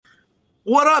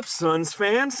What up, Suns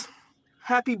fans?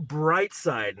 Happy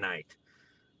Brightside Night.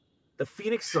 The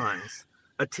Phoenix Suns,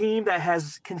 a team that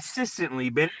has consistently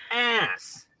been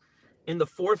ass in the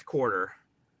fourth quarter,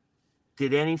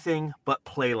 did anything but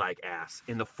play like ass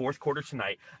in the fourth quarter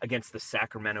tonight against the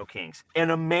Sacramento Kings.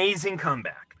 An amazing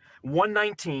comeback,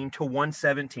 119 to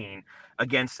 117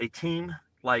 against a team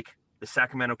like the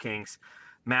Sacramento Kings.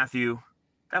 Matthew,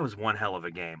 that was one hell of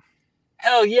a game.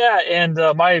 Hell yeah. And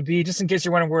Maya B, just in case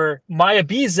you're wondering where Maya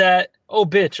B's at, oh,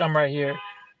 bitch, I'm right here.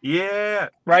 Yeah,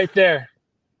 Right there.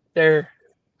 There.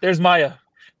 There's Maya.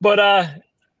 But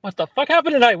what the fuck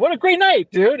happened tonight? What a great night,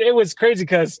 dude. It was crazy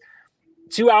because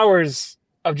 2 hours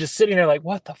of just sitting there like,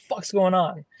 what the fuck's going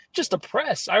on? Just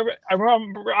depressed. I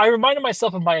reminded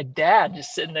myself of my dad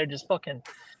just sitting there just fucking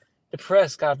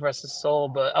depressed, God rest his soul.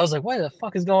 But I was like, what the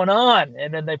fuck is going on?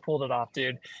 And then they pulled it off,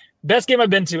 dude. Best game I've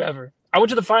been to ever. I went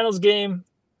to the finals game,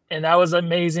 and that was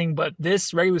amazing. But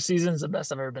this regular season is the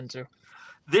best I've ever been to.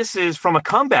 this is from a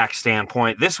comeback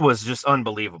standpoint, this was just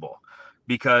unbelievable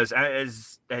because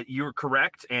as you're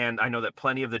correct, and I know that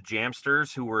plenty of the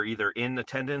Jamsters who were either in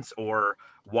attendance or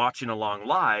watching along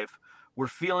live were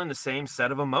feeling the same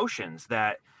set of emotions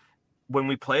that when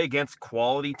we play against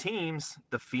quality teams,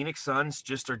 the Phoenix Suns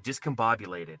just are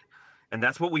discombobulated. And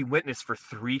that's what we witnessed for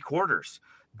three quarters,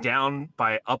 down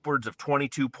by upwards of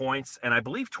 22 points, and I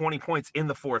believe 20 points in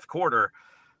the fourth quarter.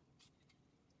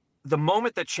 The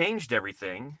moment that changed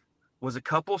everything was a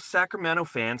couple Sacramento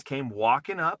fans came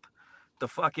walking up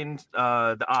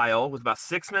the aisle with about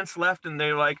 6 minutes left, and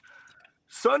they're like,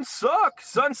 Suns suck,"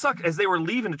 as they were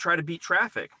leaving to try to beat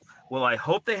traffic. Well, I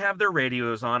hope they have their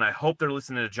radios on. I hope they're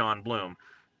listening to John Bloom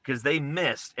because they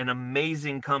missed an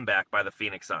amazing comeback by the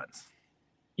Phoenix Suns.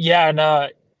 Yeah,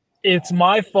 and it's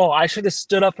my fault. I should have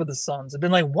stood up for the Suns. I've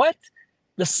been like, what?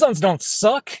 The Suns don't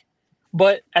suck.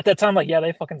 But at that time, like, yeah,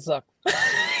 they fucking suck.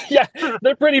 Yeah,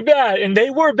 they're pretty bad. And they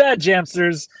were bad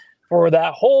Jamsters for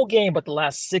that whole game, but the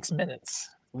last 6 minutes.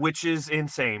 Which is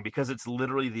insane because it's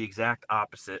literally the exact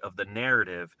opposite of the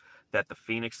narrative that the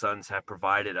Phoenix Suns have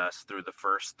provided us through the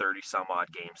first 30 some odd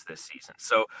games this season.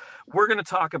 So, we're going to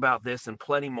talk about this and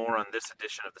plenty more on this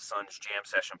edition of the Suns Jam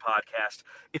Session podcast.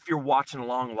 If you're watching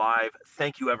along live,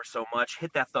 thank you ever so much.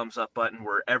 Hit that thumbs up button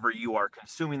wherever you are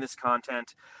consuming this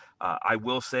content. I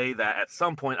will say that at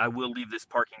some point I will leave this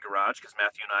parking garage because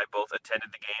Matthew and I both attended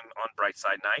the game on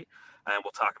Brightside Night, and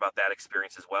we'll talk about that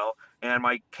experience as well. And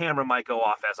my camera might go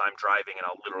off as I'm driving, and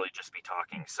I'll literally just be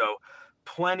talking. So,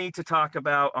 plenty to talk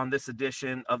about on this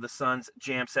edition of the Suns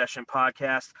Jam Session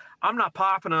podcast. I'm not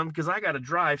popping them because I got to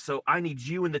drive, so I need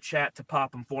you in the chat to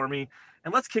pop them for me.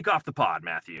 And let's kick off the pod,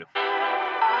 Matthew.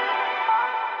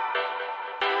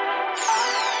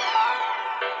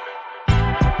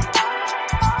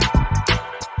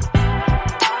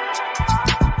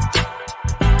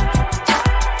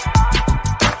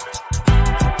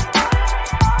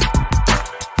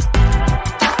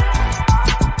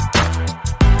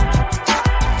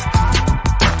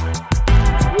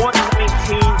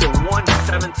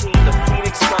 117, the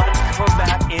Phoenix Suns come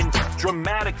back in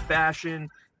dramatic fashion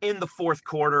in the fourth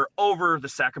quarter over the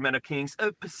Sacramento Kings,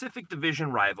 a Pacific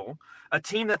Division rival, a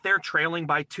team that they're trailing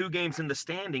by 2 games in the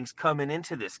standings coming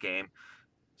into this game.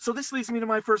 So this leads me to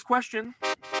my first question.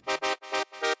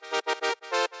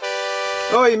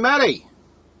 Oi, Matty.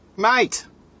 Mate,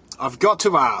 I've got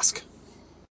to ask.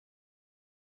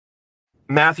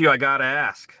 Matthew, I gotta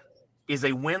ask, is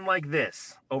a win like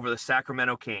this over the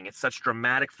Sacramento King in such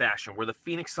dramatic fashion where the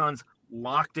Phoenix Suns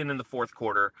locked in the fourth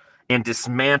quarter and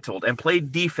dismantled and played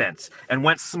defense and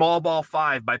went small ball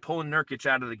 5 by pulling Nurkic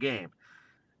out of the game,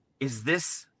 is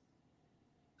this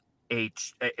a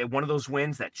one of those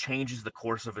wins that changes the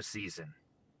course of a season?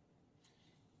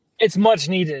 It's much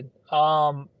needed.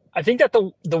 I think that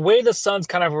the way the Suns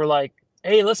kind of were like,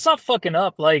 hey, let's stop fucking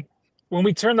up. Like, when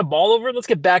we turn the ball over, let's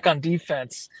get back on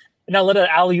defense. And now let an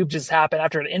alley-oop just happen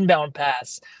after an inbound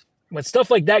pass. When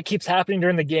stuff like that keeps happening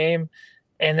during the game,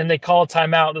 and then they call a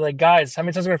timeout, they're like, guys, how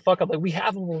many times are we going to fuck up? Like, we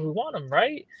have them when we want them,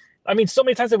 right? I mean, so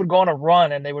many times they would go on a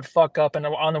run and they would fuck up and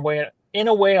on the way in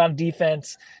a way on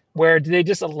defense where they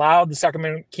just allowed the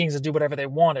Sacramento Kings to do whatever they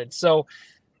wanted. So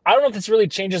I don't know if this really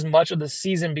changes much of the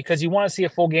season because you want to see a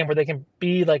full game where they can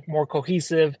be like more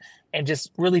cohesive and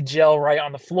just really gel right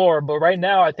on the floor. But right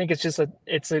now, I think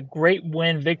it's a great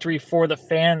win victory for the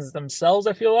fans themselves.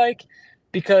 I feel like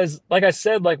because, like I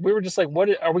said, like we were just like, what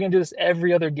are we gonna do this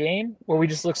every other game where we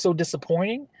just look so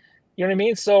disappointing? You know what I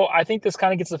mean? So I think this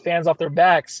kind of gets the fans off their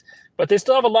backs, but they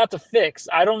still have a lot to fix.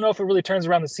 I don't know if it really turns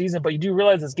around the season, but you do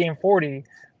realize it's game 40,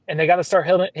 and they got to start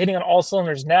hitting on all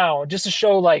cylinders now, just to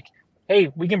show like,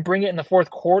 hey, we can bring it in the fourth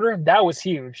quarter, that was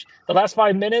huge. The last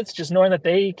 5 minutes, just knowing that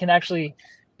they can actually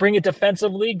bring it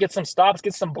defensively, get some stops,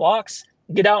 get some blocks,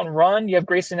 get out and run. You have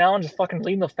Grayson Allen just fucking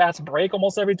leading the fast break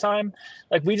almost every time.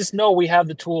 Like, we just know we have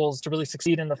the tools to really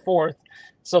succeed in the fourth.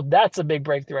 So that's a big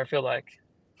breakthrough, I feel like.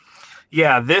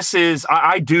 Yeah,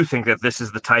 I do think that this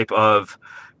is the type of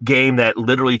game that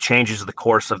literally changes the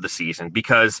course of the season,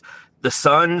 because the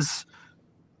Suns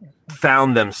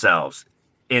found themselves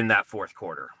in that fourth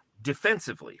quarter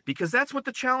defensively, because that's what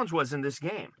the challenge was in this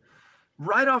game.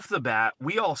 Right off the bat,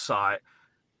 we all saw it.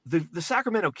 The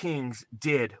Sacramento Kings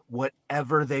did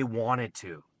whatever they wanted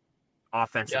to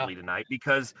offensively tonight,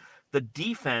 because the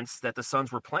defense that the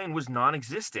Suns were playing was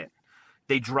non-existent.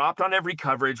 They dropped on every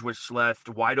coverage, which left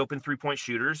wide open three-point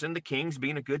shooters, and the Kings,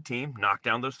 being a good team, knocked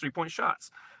down those three-point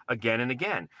shots again and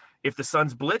again. If the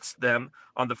Suns blitzed them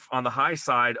on the high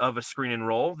side of a screen and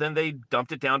roll, then they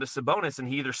dumped it down to Sabonis, and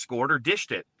he either scored or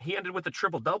dished it. He ended with a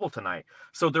triple-double tonight.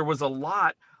 So there was a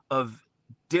lot of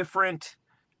different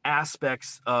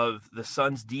aspects of the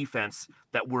Suns defense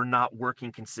that were not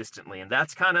working consistently. And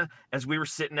that's kind of, as we were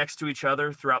sitting next to each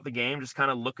other throughout the game, just kind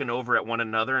of looking over at one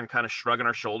another and kind of shrugging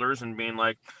our shoulders and being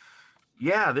like,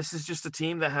 yeah, this is just a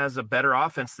team that has a better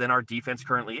offense than our defense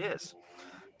currently is.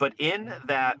 But in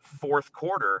that fourth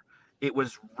quarter, it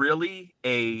was really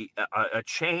a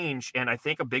change. And I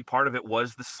think a big part of it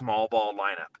was the small ball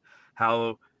lineup,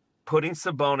 how putting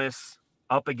Sabonis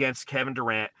up against Kevin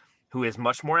Durant, who is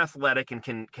much more athletic and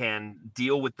can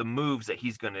deal with the moves that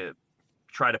he's going to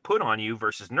try to put on you,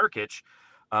 versus Nurkic,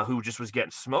 who just was getting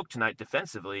smoked tonight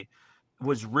defensively,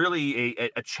 was really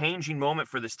a changing moment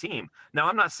for this team. Now,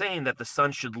 I'm not saying that the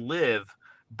Suns should live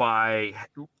by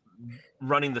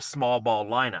running the small ball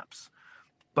lineups,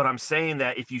 but I'm saying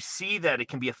that if you see that it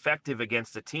can be effective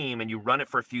against a team and you run it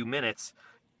for a few minutes,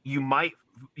 you might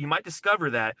discover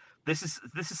that this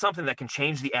is something that can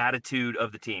change the attitude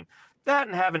of the team. That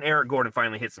and having Eric Gordon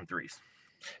finally hit some threes.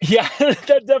 Yeah,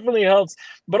 that definitely helps.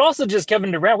 But also just Kevin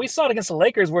Durant. We saw it against the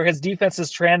Lakers where his defense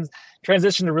has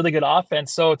transitioned to really good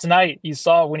offense. So tonight you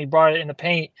saw when he brought it in the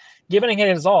paint, giving it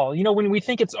his all. You know, when we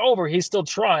think it's over, he's still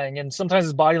trying. And sometimes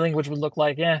his body language would look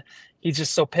like, he's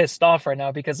just so pissed off right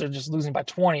now because they're just losing by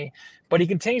 20. But he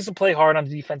continues to play hard on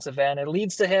the defensive end. It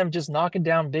leads to him just knocking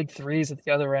down big threes at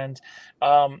the other end.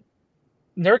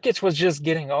 Nurkic was just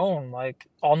getting owned like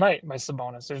all night by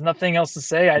Sabonis. There's nothing else to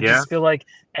say. I just feel like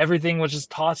everything was just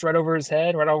tossed right over his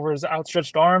head, right over his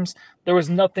outstretched arms. There was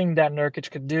nothing that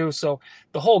Nurkic could do. So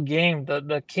the whole game,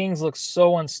 the Kings look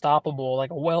so unstoppable,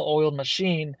 like a well-oiled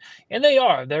machine. And they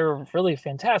are. They're really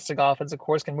fantastic offense, of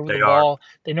course, can move the ball.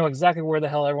 They know exactly where the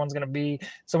hell everyone's going to be.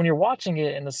 So when you're watching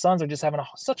it and the Suns are just having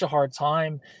such a hard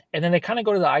time, and then they kind of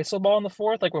go to the ISO ball in the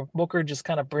fourth, like where Booker just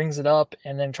kind of brings it up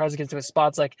and then tries to get to his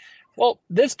spots like, well,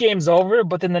 this game's over,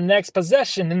 but then the next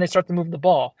possession, then they start to move the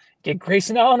ball. Get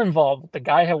Grayson Allen involved. The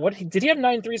guy did he have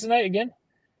 9 threes tonight again?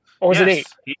 Or was it 8?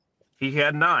 He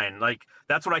had 9. Like,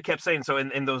 that's what I kept saying. So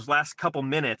in those last couple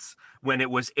minutes, when it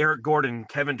was Eric Gordon,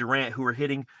 Kevin Durant, who were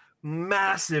hitting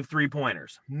massive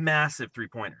three-pointers.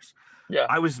 Yeah.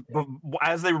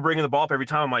 As they were bringing the ball up every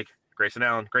time, I'm like, Grayson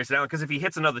Allen, because if he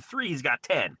hits another 3, he's got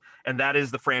 10, and that is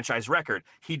the franchise record.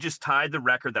 He just tied the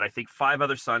record that I think 5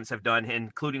 other Suns have done,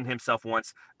 including himself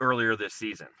once earlier this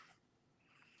season.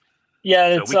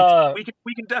 Yeah, so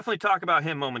we can definitely talk about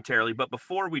him momentarily, but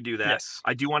before we do that,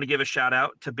 I do want to give a shout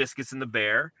out to Biscuits and the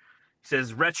Bear. He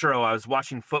says, retro, I was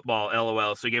watching football,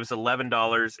 LOL. So he gave us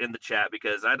 $11 in the chat,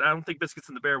 because I don't think Biscuits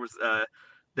and the Bear was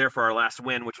there for our last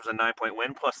win, which was a 9-point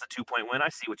win plus the 2-point win. I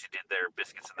see what you did there,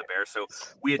 Biscuits and the Bear. So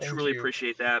we truly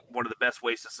appreciate that. One of the best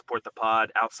ways to support the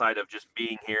pod outside of just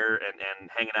being here and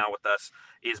hanging out with us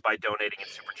is by donating in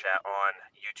Super Chat on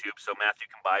YouTube. So Matthew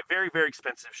can buy very, very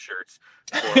expensive shirts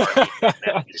for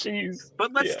our Jeez.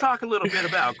 But let's talk a little bit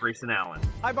about Grayson Allen.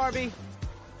 Hi, Barbie.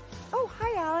 Oh,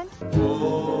 hi, Alan.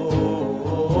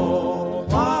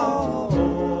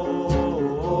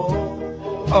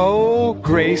 Oh,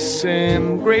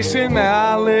 Grayson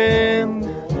Allen,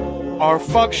 our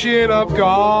fuck shit up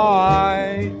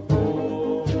guy.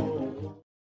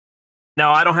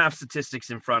 Now, I don't have statistics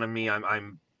in front of me.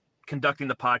 I'm conducting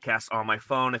the podcast on my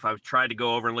phone. If I tried to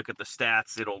go over and look at the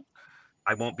stats,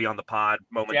 I won't be on the pod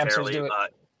momentarily.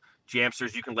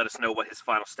 Jamsters, you can let us know what his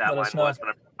final stat line was,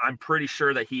 but I'm pretty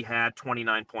sure that he had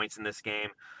 29 points in this game.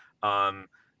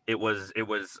 He was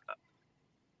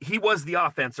the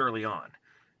offense early on.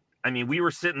 I mean, we were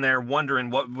sitting there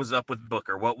wondering what was up with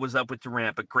Booker, what was up with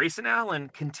Durant, but Grayson Allen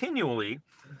continually,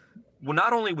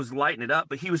 not only was lighting it up,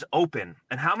 but he was open.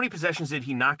 And how many possessions did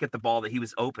he not get the ball that he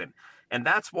was open? And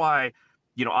that's why,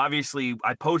 obviously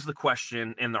I posed the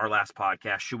question in our last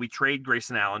podcast, should we trade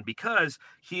Grayson Allen? Because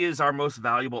he is our most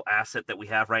valuable asset that we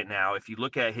have right now. If you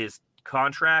look at his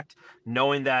contract,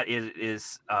 knowing that it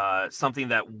is something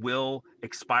that will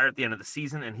expire at the end of the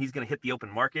season and he's going to hit the open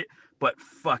market, but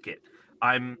fuck it.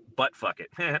 Fuck it.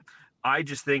 I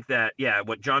just think that,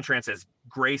 what John Tran says,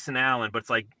 Grayson Allen, but it's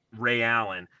like Ray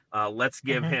Allen. Let's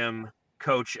give him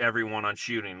coach everyone on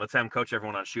shooting. Let's have him coach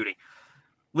everyone on shooting.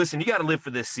 Listen, you got to live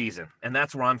for this season, and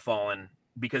that's where I'm falling,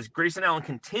 because Grayson Allen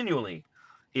continually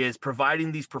is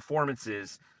providing these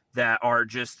performances that are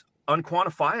just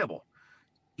unquantifiable.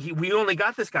 We only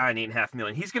got this guy on $8.5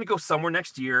 million. He's going to go somewhere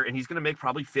next year, and he's going to make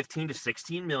probably 15 to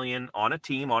 16 million on a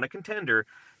team, on a contender,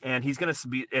 and he's going to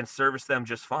be and service them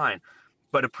just fine.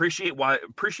 But appreciate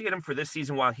him for this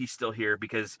season while he's still here,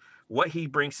 because what he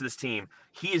brings to this team,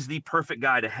 he is the perfect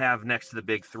guy to have next to the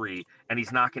big three, and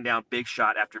he's knocking down big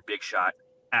shot after big shot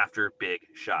after big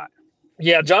shot.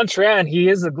 Yeah, John Tran, he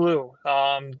is the glue.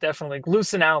 Definitely.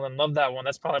 Glucin Allen, love that one.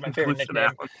 That's probably my favorite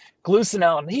nickname. Glucin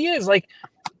Allen. He is like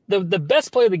the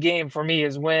best play of the game for me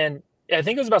is when I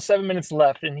think it was about 7 minutes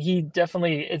left, and he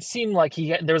definitely, it seemed like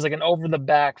there was like an over the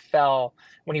back foul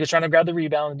when he was trying to grab the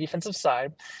rebound on the defensive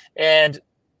side, and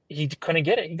he couldn't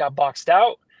get it. He got boxed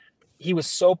out. He was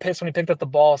so pissed when he picked up the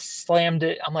ball, slammed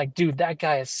it. I'm like, dude, that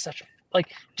guy is such a,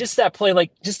 like, just that play,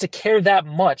 like, just to care that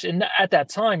much. And at that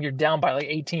time, you're down by like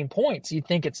 18 points. You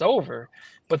think it's over.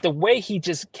 But the way he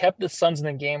just kept the Suns in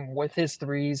the game with his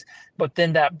threes, but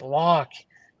then that block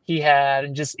he had,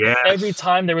 and just every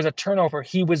time there was a turnover,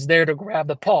 he was there to grab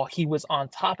the ball. He was on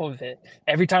top of it.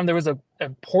 Every time there was an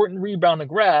important rebound to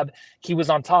grab, he was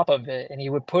on top of it. And he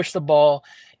would push the ball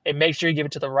and make sure you give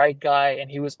it to the right guy. And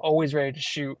he was always ready to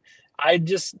shoot.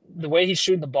 The way he's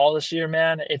shooting the ball this year,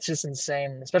 man, it's just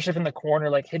insane, especially from the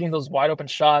corner, like hitting those wide open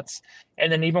shots.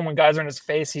 And then even when guys are in his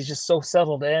face, he's just so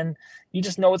settled in. You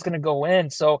just know it's going to go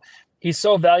in. So he's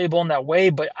so valuable in that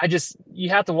way. But you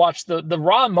have to watch the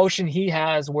raw emotion he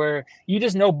has, where you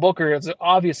just know Booker is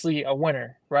obviously a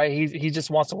winner, right? He just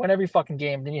wants to win every fucking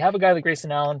game. Then you have a guy like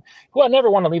Grayson Allen, who I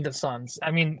never want to leave the Suns. I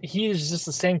mean, he's just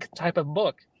the same type of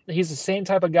Book. He's the same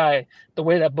type of guy, the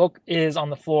way that Book is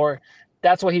on the floor.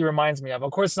 That's what he reminds me of.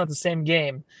 Of course, it's not the same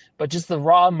game, but just the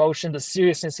raw emotion, the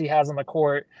seriousness he has on the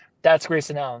court, that's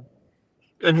Grayson Allen.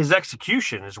 And his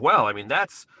execution as well. I mean,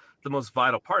 that's the most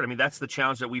vital part. I mean, that's the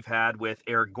challenge that we've had with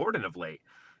Eric Gordon of late.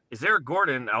 Is Eric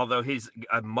Gordon, although he's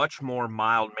a much more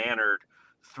mild-mannered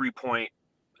three-point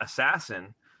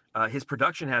assassin, his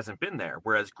production hasn't been there.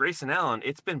 Whereas Grayson Allen,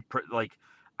 it's been like,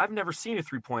 I've never seen a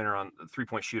three-point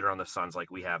shooter on the Suns like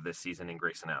we have this season in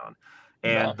Grayson Allen.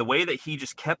 And the way that he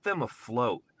just kept them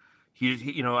afloat,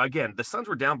 he again, the Suns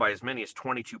were down by as many as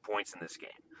 22 points in this game.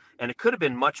 And it could have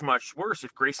been much, much worse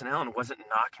if Grayson Allen wasn't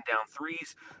knocking down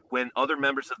threes when other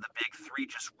members of the big three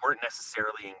just weren't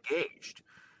necessarily engaged.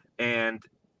 And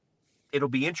it'll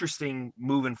be interesting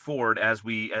moving forward as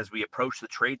we approach the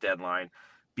trade deadline,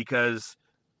 because,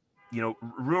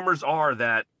 rumors are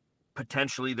that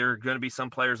potentially there are going to be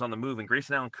some players on the move, and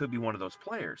Grayson Allen could be one of those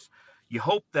players. You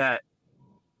hope that,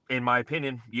 in my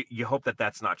opinion, you hope that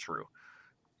that's not true.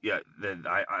 Yeah,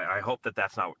 I hope that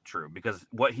that's not true, because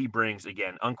what he brings,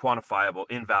 again, unquantifiable,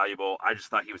 invaluable. I just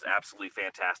thought he was absolutely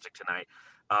fantastic tonight.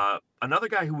 Another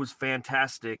guy who was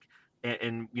fantastic,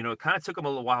 and it kind of took him a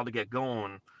little while to get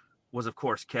going, was, of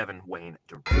course, Kevin Wayne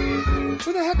Durant.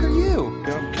 Who the heck are you?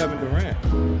 I'm Kevin Durant.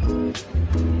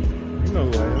 You know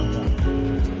who I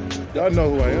am. Y'all know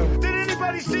who I am. Did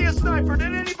anybody see a sniper?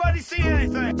 Did anybody see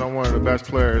anything? I'm one of the best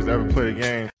players to ever play the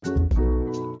game.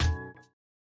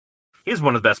 He's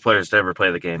one of the best players to ever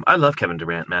play the game. I love Kevin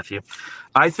Durant, Matthew.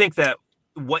 I think that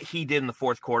what he did in the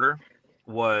fourth quarter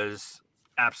was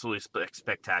absolutely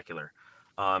spectacular.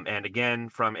 And again,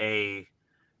 from a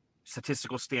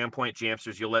statistical standpoint,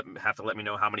 Jamsters, you'll have to let me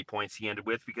know how many points he ended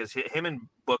with, because him and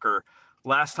Booker,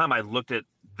 last time I looked at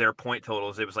their point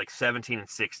totals, it was like 17 and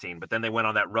 16. But then they went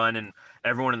on that run, and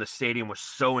everyone in the stadium was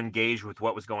so engaged with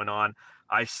what was going on.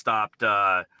 I stopped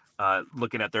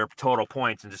looking at their total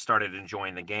points and just started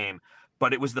enjoying the game.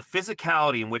 But it was the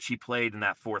physicality in which he played in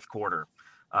that fourth quarter,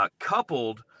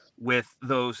 coupled with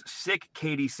those sick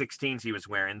KD 16s he was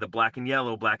wearing, the black and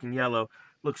yellow,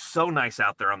 looked so nice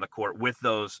out there on the court with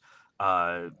those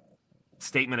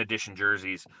statement edition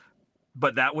jerseys.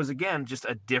 But that was, again, just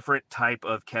a different type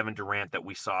of Kevin Durant that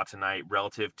we saw tonight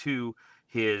relative to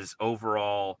his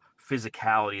overall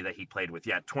physicality that he played with.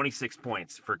 Yeah, 26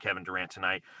 points for Kevin Durant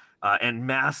tonight, and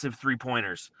massive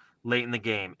three-pointers late in the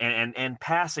game, and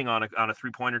passing on a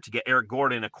three-pointer to get Eric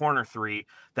Gordon a corner three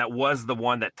that was the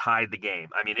one that tied the game.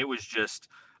 I mean, it was just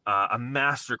a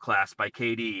masterclass by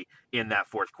KD in that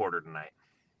fourth quarter tonight.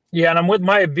 Yeah, and I'm with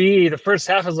Maya B. The first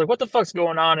half, I was like, what the fuck's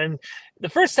going on? And the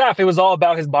first half, it was all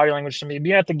about his body language to me.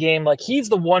 Being at the game, like, he's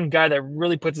the one guy that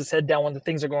really puts his head down when the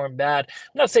things are going bad.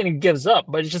 I'm not saying he gives up,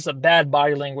 but it's just a bad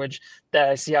body language that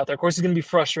I see out there. Of course, he's going to be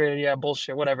frustrated. Yeah,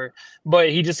 bullshit, whatever. But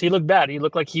he looked bad. He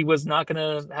looked like he was not going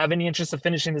to have any interest of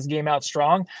finishing this game out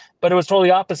strong, but it was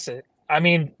totally opposite. I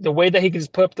mean, the way that he could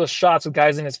just put up those shots with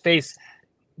guys in his face,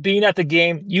 being at the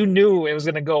game, you knew it was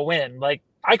going to go in. Like,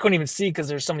 I couldn't even see because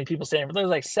there's so many people standing. But there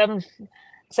was like 7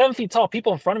 feet tall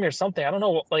people in front of me or something. I don't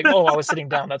know. Like, oh, I was sitting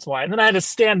down. That's why. And then I had to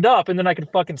stand up, and then I could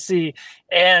fucking see.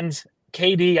 And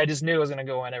KD, I just knew it was going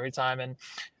to go in every time.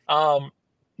 And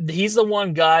he's the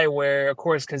one guy where, of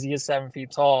course, because he is 7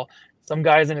 feet tall, some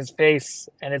guys in his face,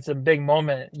 and it's a big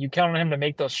moment. You count on him to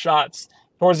make those shots.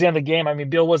 Towards the end of the game, I mean,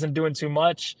 Beal wasn't doing too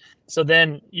much. So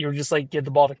then you're just like, give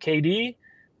the ball to KD.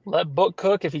 Let Book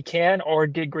cook if he can, or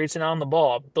get Grayson out on the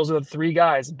ball. Those are the three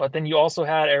guys. But then you also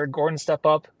had Eric Gordon step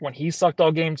up when he sucked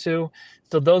all game too.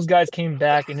 So those guys came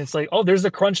back, and it's like, oh, there's the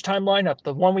crunch time lineup,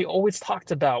 the one we always talked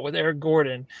about with Eric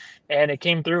Gordon. And it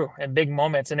came through in big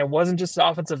moments. And it wasn't just the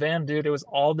offensive end, dude. It was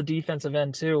all the defensive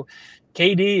end too.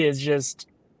 KD is just,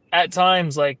 at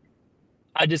times, like,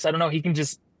 I don't know, he can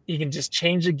just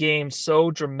change the game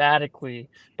so dramatically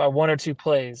by one or two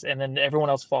plays, and then everyone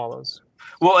else follows.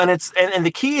 Well, and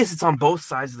the key is it's on both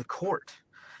sides of the court.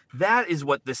 That is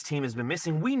what this team has been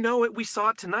missing. We know it. We saw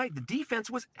it tonight. The defense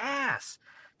was ass.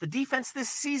 The defense this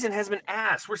season has been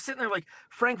ass. We're sitting there like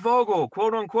Frank Vogel,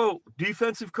 quote unquote,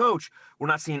 defensive coach. We're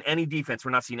not seeing any defense.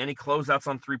 We're not seeing any closeouts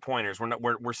on 3-pointers.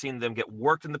 We're seeing them get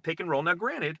worked in the pick and roll. Now,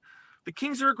 granted, the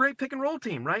Kings are a great pick and roll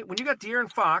team, right? When you got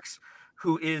De'Aaron Fox,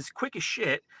 who is quick as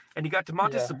shit, and you got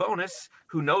DeMontis Sabonis,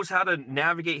 who knows how to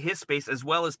navigate his space as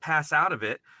well as pass out of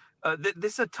it.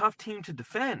 This is a tough team to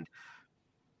defend,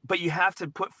 but you have to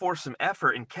put forth some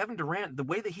effort. And Kevin Durant, the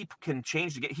way that he can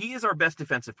change the game, he is our best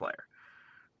defensive player.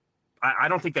 I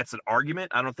don't think that's an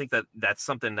argument. I don't think that that's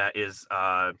something that is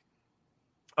up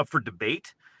for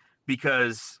debate,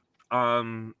 because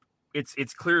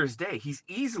it's clear as day. He's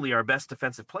easily our best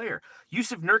defensive player.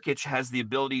 Jusuf Nurkic has the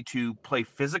ability to play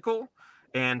physical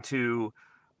and to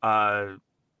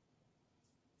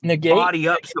negate, body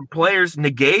up some players,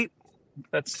 negate.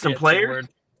 That's some players.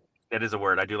 That is a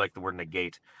word. I do like the word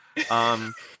negate.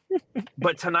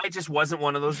 But tonight just wasn't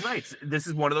one of those nights. This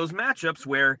is one of those matchups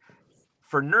where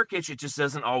for Nurkic, it just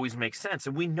doesn't always make sense.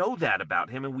 And we know that about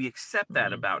him, and we accept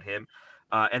that about him.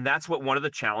 And that's what one of the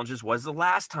challenges was the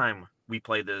last time we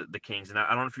played the Kings. And I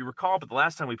don't know if you recall, but the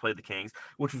last time we played the Kings,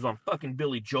 which was on fucking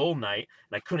Billy Joel night,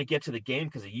 and I couldn't get to the game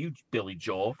because of you, Billy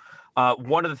Joel.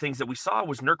 One of the things that we saw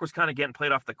was Nurk was kind of getting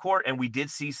played off the court, and we did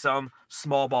see some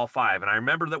small ball five. And I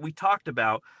remember that we talked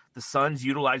about the Suns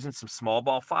utilizing some small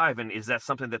ball five, and is that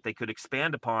something that they could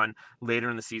expand upon later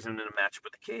in the season in a matchup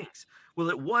with the Kings? Well,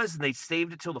 it was, and they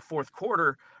saved it till the fourth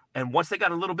quarter. And once they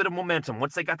got a little bit of momentum,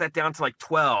 once they got that down to like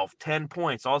 12, 10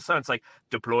 points, all of a sudden it's like,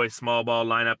 deploy small ball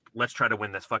lineup. Let's try to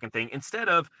win this fucking thing. Instead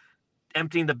of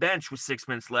emptying the bench with 6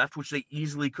 minutes left, which they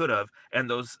easily could have. And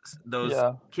those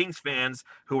Kings fans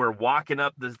who are walking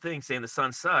up the thing saying the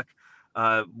Suns suck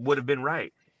would have been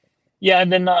right. Yeah,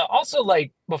 and then also,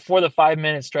 like, before the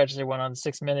 5-minute stretch they went on,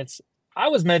 6 minutes, I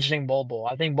was mentioning Bol Bol.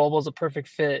 I think Bol Bol's a perfect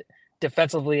fit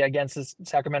defensively against this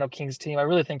Sacramento Kings team. I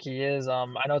really think he is. I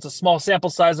know it's a small sample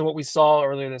size of what we saw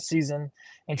earlier this season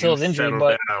until his injury,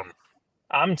 but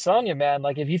I'm telling you, man,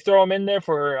 like, if you throw him in there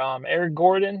for Eric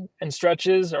Gordon in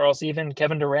stretches, or else even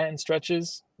Kevin Durant in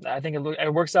stretches, I think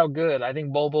it works out good. I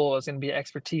think Bol Bol is going to be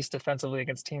expertise defensively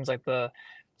against teams like the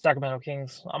Sacramento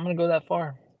Kings. I'm going to go that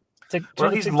far. Well,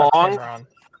 he's long.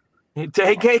 Hey,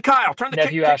 Kyle, turn the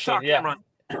TikTok camera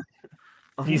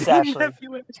on. He's Ashley.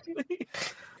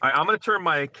 All right, I'm going to turn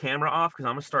my camera off because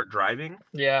I'm going to start driving.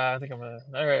 Yeah, I think I'm going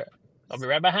to. All right. I'll be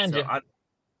right behind you.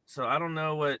 I don't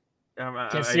know what.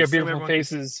 Can't see our beautiful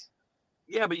faces.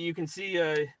 Yeah, but you can see.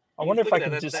 I wonder if I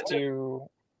can just do.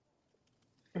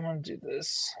 I'm going to do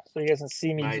this so you guys can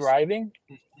see me driving.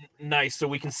 Nice. So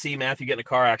we can see Matthew get in a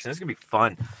car accident. It's going to be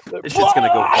fun. This shit's going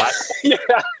to go flat. Yeah.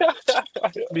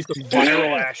 Be some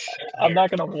viral ass shit. I'm not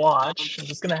going to watch. I'm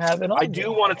just going to have it on. I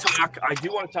do want to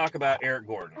talk about Eric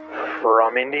Gordon.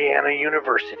 From Indiana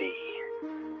University,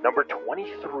 number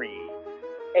 23,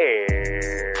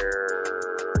 Eric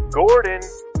Gordon.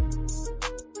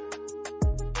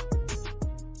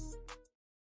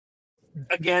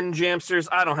 Again, Jamsters,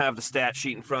 I don't have the stat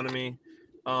sheet in front of me.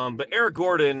 But Eric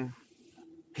Gordon,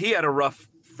 he had a rough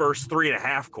first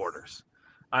 3.5 quarters.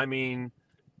 I mean,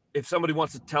 if somebody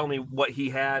wants to tell me what he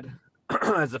had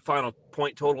as a final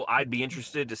point total, I'd be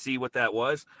interested to see what that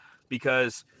was,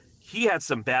 because he had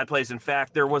some bad plays. In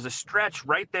fact, there was a stretch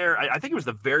right there. I think it was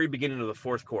the very beginning of the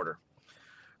fourth quarter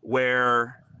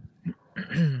where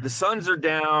the Suns are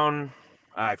down.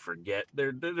 I forget.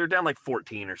 They're down like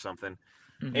 14 or something.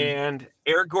 Mm-hmm. And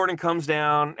Eric Gordon comes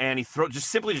down and he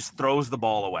simply throws the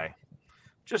ball away.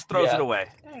 Just throws it away.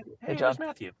 Hey, there's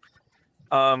Matthew.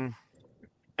 And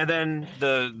then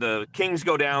the Kings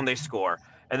go down, they score.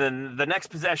 And then the next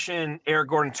possession, Eric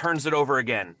Gordon turns it over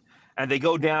again. And they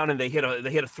go down and they hit a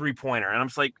 3-pointer. And I'm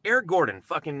just like, Eric Gordon,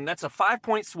 that's a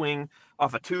 5-point swing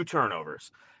off of 2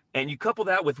 turnovers. And you couple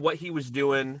that with what he was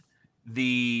doing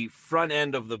the front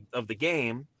end of the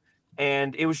game,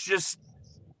 and it was just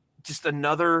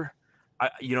another,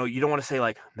 you don't want to say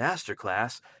like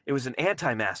masterclass. It was an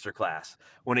anti-masterclass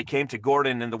when it came to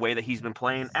Gordon and the way that he's been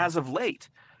playing as of late.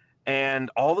 And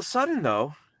all of a sudden,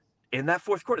 though, in that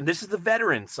fourth quarter, and this is the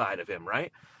veteran side of him,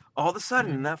 right? All of a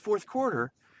sudden, in that fourth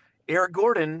quarter, Eric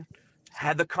Gordon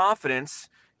had the confidence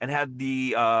and had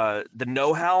the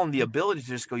know-how and the ability to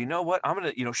just go, you know what? I'm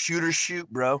going to,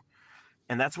 shoot, bro.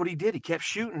 And that's what he did. He kept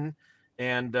shooting.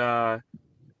 And, 10-2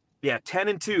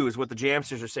 is what the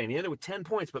Jamsters are saying. He ended with 10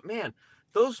 points. But, man,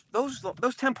 those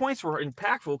 10 points were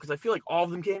impactful because I feel like all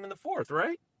of them came in the fourth,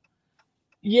 right?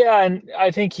 Yeah, and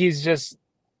I think he's just –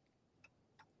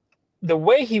 the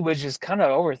way he was just kind of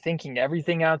overthinking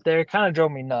everything out there kind of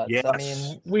drove me nuts. Yes. I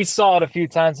mean, we saw it a few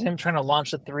times, him trying to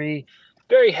launch a 3,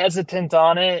 very hesitant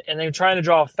on it, and then trying to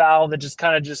draw a foul, then just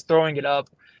kind of just throwing it up.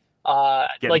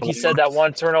 Like you said, that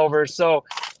one turnover. So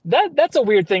that's a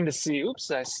weird thing to see.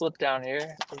 Oops, I slipped down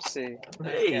here. Let's see.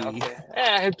 Hey. Yeah, okay.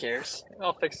 Who cares?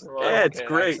 I'll fix it. Yeah, it's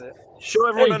great. Show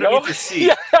everyone underneath your seat.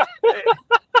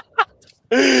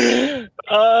 Is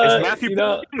Matthew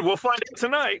we'll find out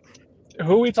tonight.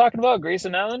 Who are we talking about?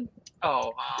 Grayson Allen?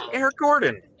 Oh, Eric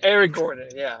Gordon. Eric Gordon,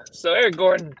 yeah. So Eric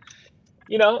Gordon,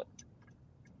 let's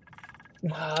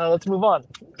move on.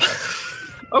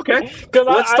 Okay.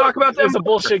 Let's talk about that. It's a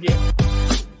bullshit game.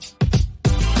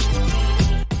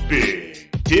 Big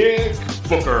Dick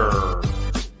Booker.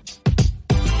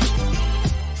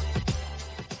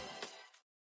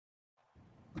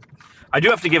 I do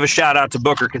have to give a shout out to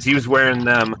Booker because he was wearing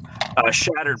them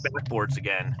shattered backboards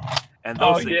again. And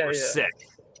those things were sick.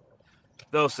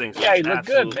 Those things were he looked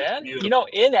good, man. Beautiful.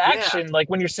 In action, like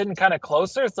when you're sitting kind of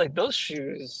closer, it's like those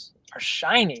shoes are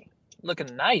shiny,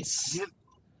 looking nice. Yeah,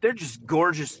 they're just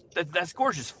gorgeous. That's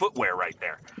gorgeous footwear right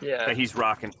there that he's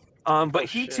rocking. But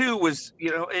he too was,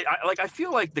 I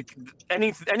feel like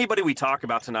anybody we talk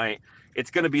about tonight,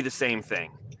 it's going to be the same thing.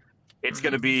 It's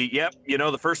going to be,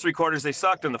 the first 3 quarters they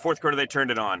sucked, and the fourth quarter they turned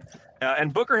it on.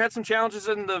 And Booker had some challenges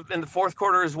in the fourth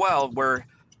quarter as well, where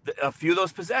a few of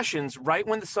those possessions, right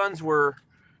when the Suns were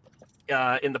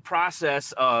in the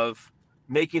process of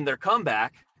making their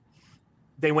comeback,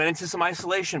 they went into some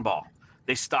isolation ball.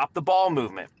 They stopped the ball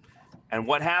movement. And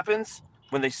what happens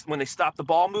when they stop the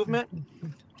ball movement?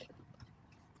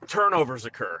 Turnovers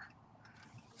occur.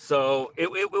 So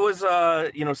it was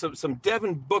some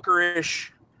Devin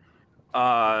Booker-ish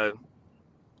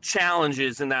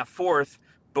challenges in that fourth,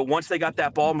 but once they got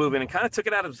that ball moving and kind of took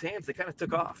it out of his hands, they kind of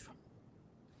took off.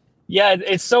 Yeah,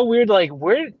 it's so weird. Like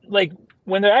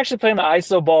when they're actually playing the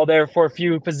ISO ball there for a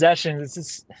few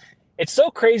possessions, it's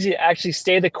so crazy to actually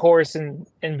stay the course and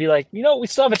be like, we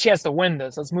still have a chance to win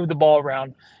this. Let's move the ball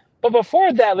around. But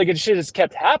before that, like, it shit just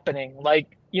kept happening.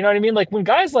 Like, you know what I mean? Like when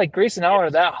guys like Grayson Allen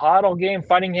are that hot all game,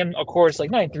 finding him, of course, like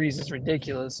 9 threes is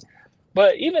ridiculous.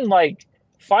 But even like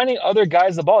finding other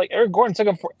guys the ball, like Eric Gordon took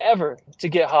him forever to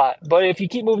get hot. But if you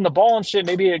keep moving the ball and shit,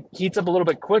 maybe it heats up a little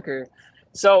bit quicker.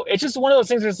 So it's just one of those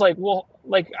things where it's like, well,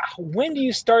 like, when do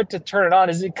you start to turn it on?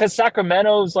 Is it because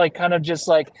Sacramento's like kind of just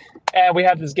like, we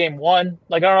have this game won?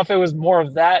 Like, I don't know if it was more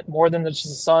of that, more than just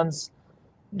the Suns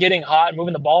getting hot and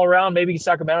moving the ball around. Maybe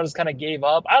Sacramento just kind of gave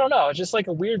up. I don't know. It's just like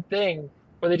a weird thing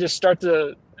where they just start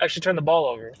to actually turn the ball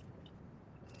over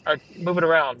or move it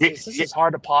around. This is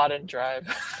hard to pot and drive.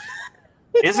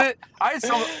 Is it? I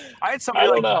had somebody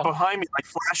like behind me like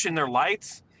flashing their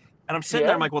lights, and I'm sitting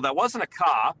there. I'm like, well, that wasn't a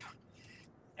cop.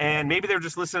 And maybe they're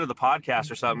just listening to the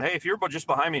podcast or something. Hey, if you're just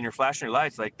behind me and you're flashing your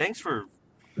lights, like, thanks for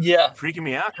freaking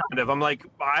me out, kind of. I'm like,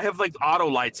 I have like auto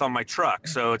lights on my truck,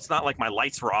 so it's not like my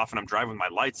lights were off and I'm driving with my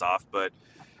lights off. But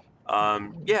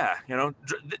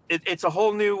it's a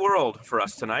whole new world for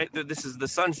us tonight. This is the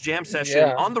Suns Jam session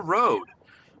on the road,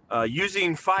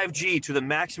 using 5G to the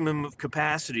maximum of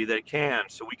capacity that it can,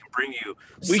 so we can bring you.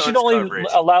 We Suns should only coverage.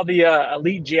 allow the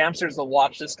elite Jamsters to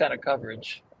watch this kind of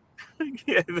coverage.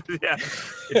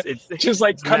 It's just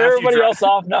like cut everybody else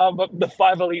off now, but the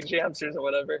 5 elite Jamsters or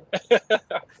whatever.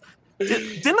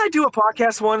 Didn't I do a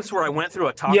podcast once where I went through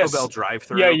a Taco Bell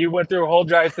drive-thru? Yeah, you went through a whole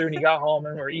drive-thru and you got home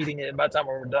and we're eating it by the time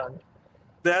we were done.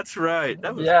 That's right.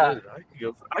 That was Yeah.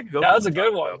 good. I could go. That for was the a good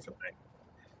Taco one. Bell tonight.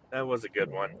 That was a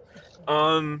good one.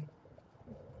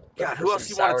 God, who else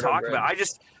do you want to talk about?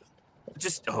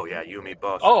 Oh yeah, you and me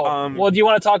both. Well, do you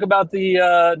want to talk about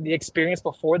the experience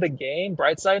before the game,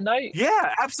 Brightside Night?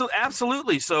 Yeah,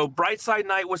 absolutely. So Brightside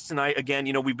Night was tonight. Again,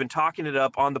 we've been talking it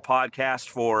up on the podcast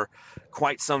for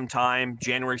quite some time.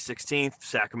 January 16th,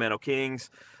 Sacramento Kings.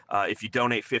 If you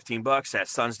donate $15 at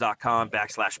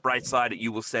suns.com/brightside,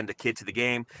 you will send a kid to the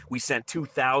game. We sent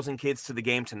 2,000 kids to the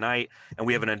game tonight, and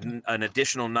we have an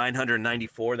additional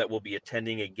 994 that will be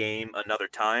attending a game another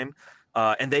time.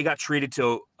 And they got treated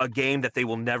to a game that they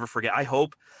will never forget. I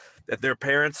hope that their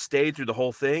parents stayed through the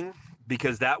whole thing,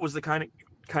 because that was the kind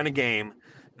of game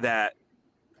that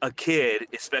a kid,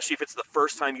 especially if it's the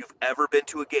first time you've ever been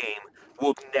to a game,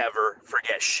 will never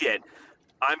forget. Shit,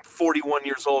 I'm 41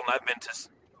 years old and I've been to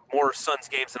more Suns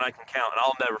games than I can count, and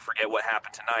I'll never forget what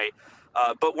happened tonight.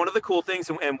 But one of the cool things,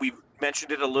 and we've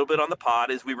mentioned it a little bit on the pod,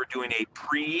 is we were doing a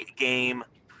pre-game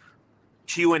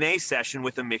Q&A session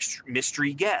with a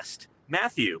mystery guest.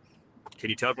 Matthew, can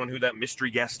you tell everyone who that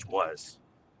mystery guest was?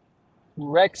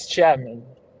 Rex Chapman.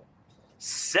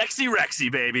 Sexy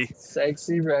Rexy, baby.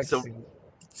 Sexy Rexy.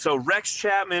 So Rex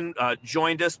Chapman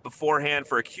joined us beforehand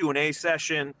for a Q&A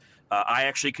session. I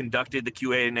actually conducted the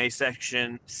Q&A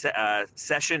session.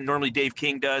 Normally Dave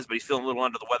King does, but he's feeling a little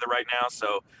under the weather right now,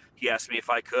 so he asked me if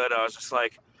I could. I was just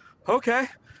like, okay,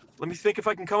 let me think if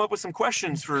I can come up with some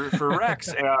questions for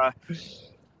Rex.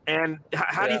 And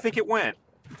how do you think it went?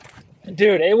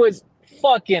 Dude, it was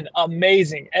fucking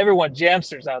amazing. Everyone,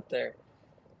 Jamsters out there.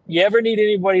 You ever need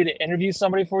anybody to interview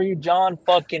somebody for you? John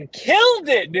fucking killed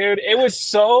it, dude. It was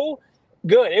so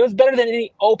good. It was better than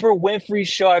any Oprah Winfrey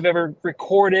show I've ever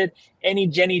recorded, any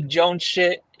Jenny Jones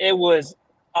shit. It was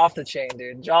off the chain,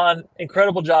 dude. John,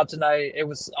 incredible job tonight. It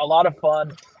was a lot of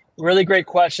fun. Really great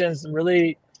questions.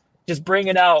 Really just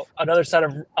bringing out another side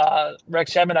of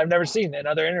Rex Chapman I've never seen in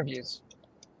other interviews.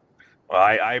 Well,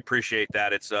 I appreciate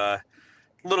that. It's a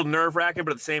little nerve-wracking, but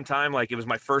at the same time, like, it was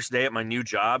my first day at my new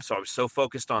job, so I was so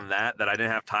focused on that I didn't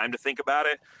have time to think about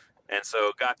it. And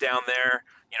so got down there.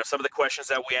 Some of the questions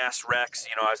that we asked Rex,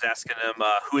 I was asking him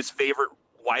who his favorite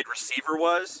wide receiver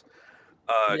was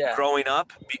growing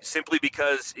up, simply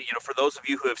because, for those of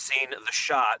you who have seen the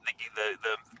shot,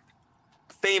 the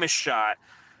famous shot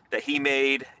that he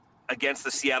made against the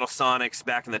Seattle Sonics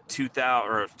back in the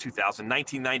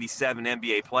 1997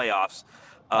 NBA playoffs,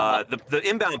 the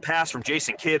inbound pass from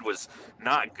Jason Kidd was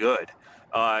not good.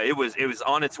 It was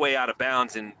on its way out of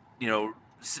bounds, and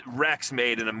Rex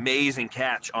made an amazing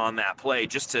catch on that play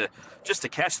just to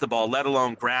catch the ball, let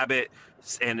alone grab it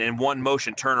and in one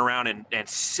motion turn around and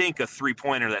sink a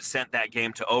three-pointer that sent that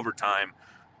game to overtime,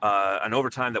 an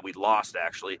overtime that we lost,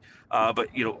 actually. But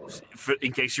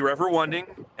in case you were ever wondering,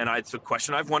 and it's a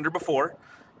question I've wondered before,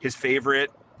 his favorite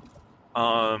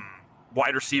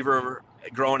wide receiver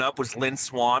growing up was Lynn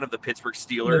Swann of the Pittsburgh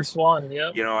Steelers. Lynn Swann,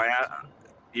 yep.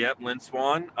 Lynn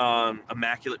Swann,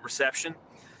 immaculate reception.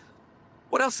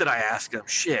 What else did I ask him?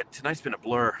 Shit, tonight's been a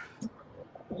blur.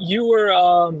 You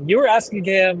were asking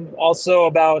him also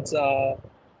about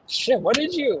what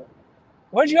did you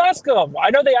ask him? I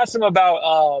know they asked him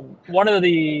about one of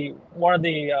the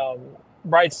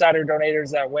Brightsider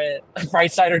donators that went.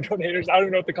 Brightsider donators, I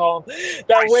don't know what to call them.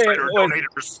 That went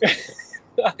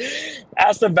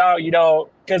asked about,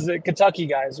 because the Kentucky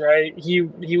guys, right? He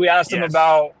asked him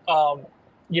about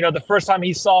the first time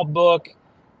he saw Book.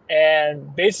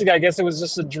 And basically, I guess it was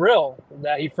just a drill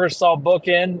that he first saw Book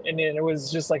in, and then it was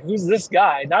just like, who's this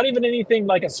guy? Not even anything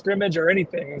like a scrimmage or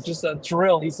anything. It was just a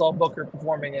drill he saw Booker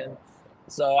performing in.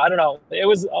 So I don't know. It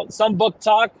was some Book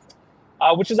talk,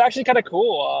 which is actually kind of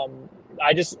cool.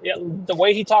 The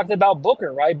way he talked about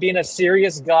Booker, right, being a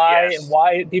serious guy, and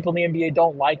why people in the NBA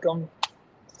don't like him.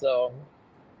 So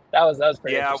that was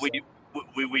pretty. Yeah,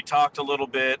 we talked a little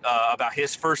bit about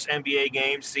his first NBA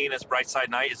game, seeing as Brightside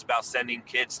Night is about sending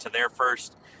kids to their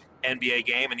first NBA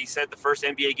game. And he said the first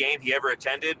NBA game he ever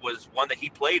attended was one that he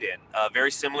played in,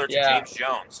 very similar to James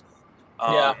Jones.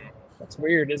 That's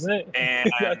weird, isn't it?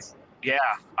 And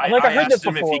I heard this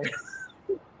before.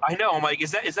 I know. I'm like,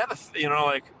 is that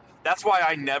that's why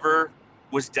I never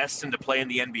was destined to play in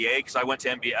the NBA, because I went to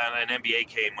an NBA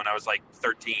game when I was like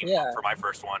 13 for my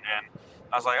first one. And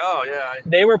I was like, oh, yeah.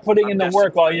 They were putting in the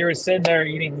work while you were sitting there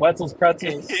eating Wetzel's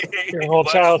pretzels your whole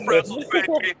childhood.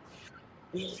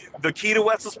 The key to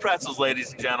Wetzel's pretzels,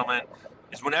 ladies and gentlemen,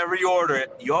 is whenever you order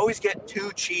it, you always get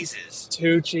 2 cheeses.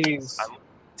 2 cheese.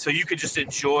 So you could just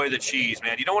enjoy the cheese,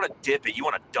 man. You don't want to dip it; you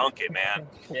want to dunk it, man.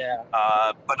 Yeah.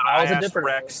 But I was a asked dipper.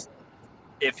 Rex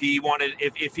if he wanted,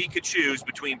 if he could choose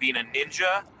between being a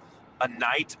ninja, a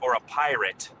knight, or a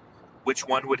pirate, which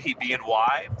one would he be and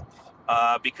why?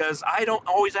 Because I don't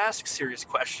always ask serious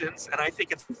questions, and I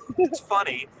think it's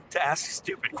funny to ask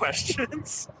stupid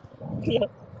questions. Yeah.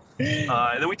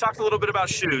 And then we talked a little bit about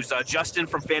shoes. Justin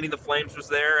from Fanning the Flames was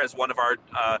there as one of our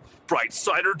Bright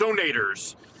Cider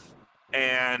donators.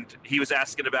 And he was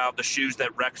asking about the shoes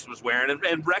that Rex was wearing.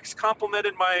 And Rex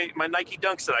complimented my Nike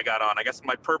Dunks that I got on. I guess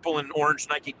my purple and orange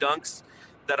Nike Dunks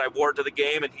that I wore to the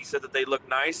game. And he said that they looked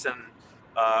nice. And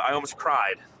I almost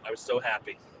cried. I was so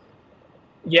happy.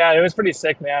 Yeah, it was pretty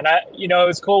sick, man. It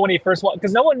was cool when he first walked,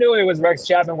 because no one knew it was Rex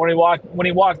Chapman. When he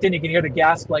walked in, you can hear the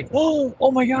gasp, like,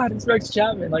 oh my God, it's Rex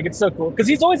Chapman. Like, it's so cool because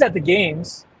he's always at the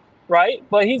games, right?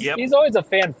 But he's always a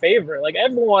fan favorite. Like,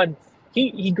 everyone,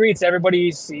 he greets everybody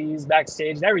he sees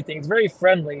backstage and everything. It's very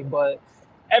friendly, but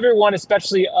everyone,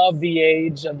 especially of the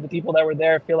age of the people that were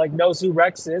there, feel like knows who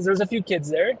Rex is. There's a few kids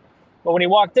there, but when he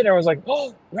walked in, everyone was like,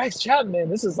 oh, Rex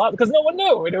Chapman, this is awesome, because no one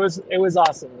knew, and it was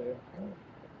awesome, dude.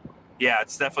 Yeah,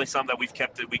 it's definitely something that we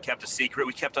kept a secret.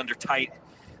 We kept under tight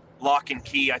lock and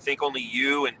key. I think only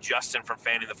you and Justin from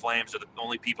Fanning the Flames are the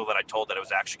only people that I told that it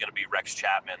was actually going to be Rex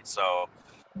Chapman. So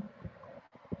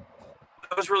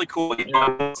that was really cool.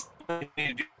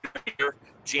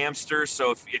 Jamsters.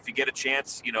 So if you get a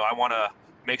chance, I want to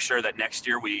make sure that next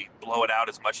year we blow it out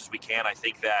as much as we can. I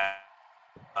think that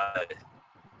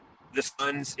the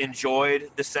Suns enjoyed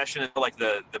this session, like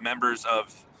the members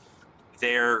of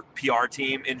their PR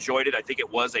team enjoyed it. I think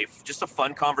it was just a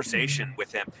fun conversation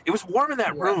with him. It was warm in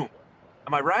that room.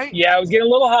 Am I right? Yeah, it was getting a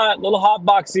little hot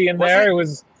boxy in there. It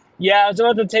was. Yeah, I was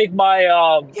about to take my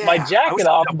my jacket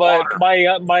off, but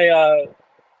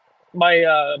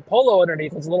my polo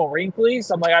underneath was a little wrinkly,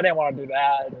 so I'm like, I didn't want to do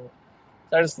that.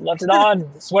 So I just left it on,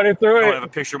 sweated through it. I have a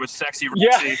picture with sexy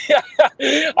Roxy. Yeah.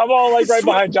 I'm all like right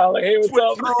behind John, like, hey, what's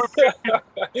up?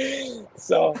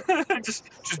 So just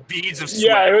beads of sweat.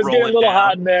 Yeah, it was getting a little down.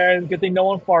 hot in there. Good thing no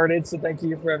one farted, so thank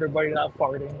you for everybody not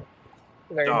farting.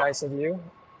 Very nice of you.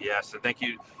 Yes, and thank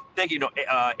you.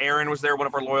 Aaron was there, one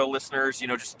of our loyal listeners.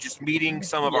 Just meeting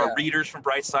some of our readers from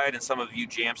Brightside and some of you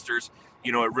Jamsters.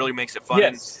 It really makes it fun.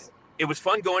 Yes. And it was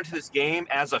fun going to this game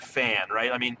as a fan,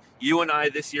 right? I mean, you and I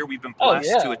this year, we've been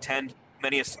blessed to attend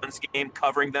many a Suns game,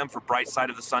 covering them for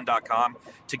BrightsideOfTheSun.com.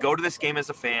 To go to this game as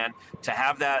a fan, to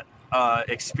have that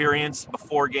experience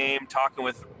before game, talking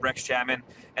with Rex Chapman,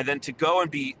 and then to go and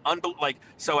be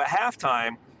so at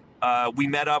halftime, we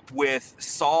met up with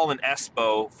Saul and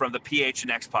Espo from the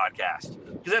PHNX podcast,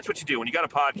 because that's what you do when you got a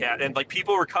podcast. And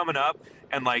people were coming up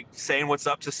and saying what's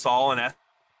up to Saul and Espo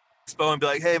and be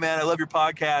like, hey man, I love your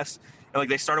podcast. And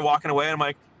they started walking away, and I'm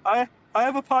like, I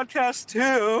have a podcast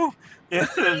too. And,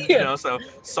 so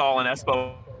Saul and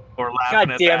Espo were laughing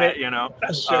God at damn that,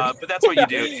 but that's what you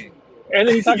do. And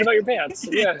then you talked about your pants.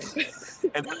 Yeah.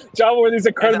 And John wore these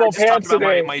incredible pants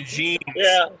today. My jeans.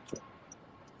 Yeah.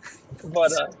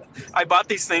 But I bought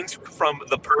these things from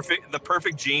the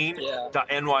perfect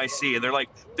jean.nyc, and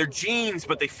they're jeans,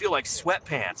 but they feel like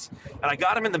sweatpants. And I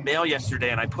got them in the mail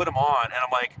yesterday, and I put them on, and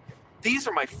I'm like, these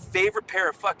are my favorite pair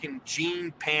of fucking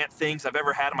jean pant things I've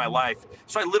ever had in my life.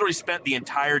 So I literally spent the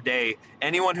entire day,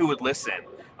 anyone who would listen,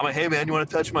 I'm like, hey man, you want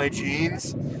to touch my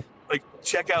jeans?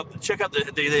 Check out they're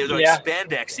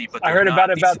spandexy, but I heard about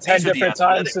it about 10 different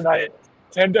times tonight.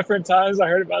 10 different times I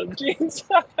heard about the jeans.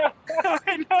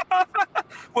 I know.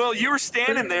 Well, you were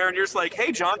standing there and you're just like,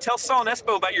 hey, John, tell Saul and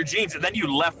Espo about your jeans. And then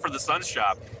you left for the Suns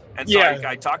shop. And so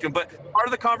I talked to him. But part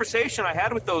of the conversation I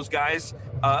had with those guys,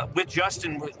 with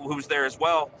Justin, who was there as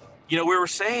well, we were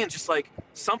saying just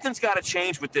something's got to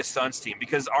change with this Suns team,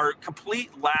 because our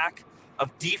complete lack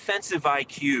of defensive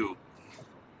IQ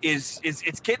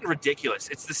it's getting ridiculous.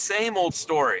 It's the same old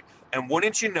story. And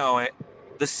wouldn't you know it,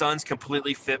 the Suns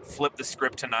completely flipped the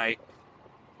script tonight.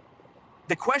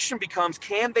 The question becomes,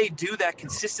 can they do that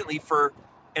consistently for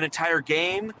an entire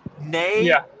game?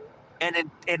 Nay. And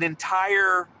an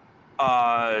entire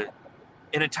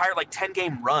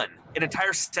 10-game run, an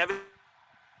entire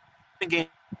 7-game.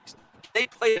 They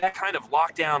play that kind of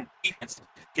lockdown defense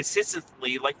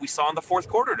consistently, like we saw in the fourth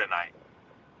quarter tonight.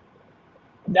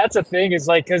 That's the thing, is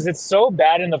because it's so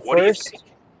bad in the first.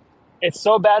 It's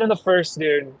so bad in the first,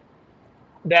 dude,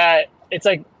 that it's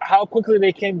how quickly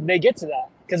they get to that,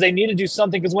 because they need to do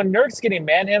something. Because when Nurk's getting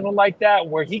manhandled like that,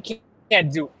 where he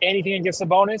can't do anything against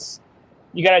Sabonis,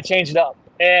 you got to change it up.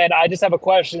 And I just have a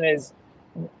question: is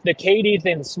the KD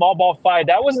thing, the small ball fight,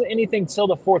 that wasn't anything till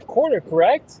the fourth quarter,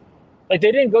 correct? They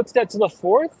didn't go to that till the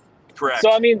fourth. Correct.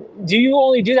 So I mean, do you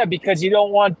only do that because you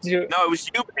don't want to? No, it was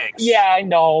Eubanks. Yeah, I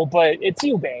know, but it's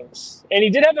Eubanks, and he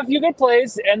did have a few good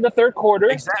plays in the third quarter.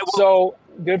 Exactly. So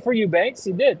good for Eubanks,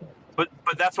 he did. But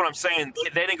that's what I'm saying.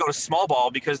 They didn't go to small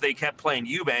ball because they kept playing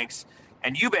Eubanks.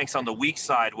 And Eubanks on the weak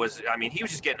side was, I mean, he was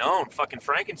just getting owned. Fucking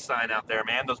Frankenstein out there,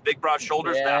 man. Those big, broad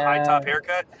shoulders, that high top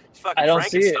haircut. It's fucking I don't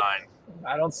see it. Frankenstein.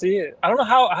 I don't see it. I don't know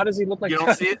how does he look like? You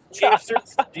don't see it,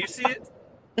 Jamsters? Do you see it?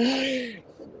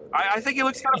 I think he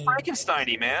looks kind of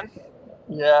Frankenstein-y, man.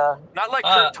 Yeah. Not like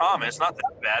Kurt Thomas, not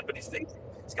that bad, but he's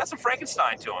got some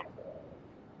Frankenstein to him.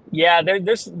 Yeah,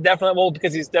 there's definitely,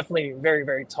 because he's definitely very,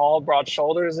 very tall, broad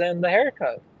shoulders, and the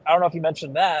haircut. I don't know if you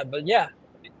mentioned that, but yeah.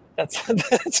 That's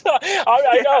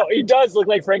I know he does look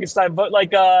like Frankenstein, but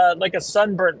like a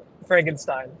sunburnt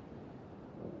Frankenstein.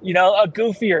 You know, a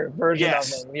goofier version of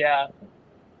him. Yeah.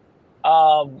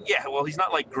 Yeah, well, he's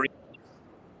not like green.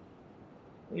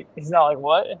 He's not like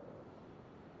what?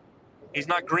 He's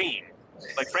not green.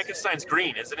 Like Frankenstein's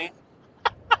green, isn't he?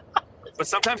 But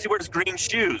sometimes he wears green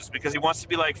shoes because he wants to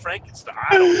be like Frankenstein.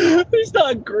 I don't know. He's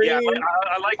not green. Yeah,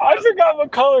 I forgot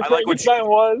what color Frankenstein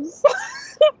was.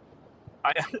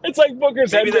 It's like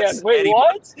Booker's headband. Wait, Eddie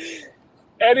what?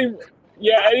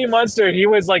 Eddie Munster. He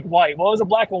was like white. What was a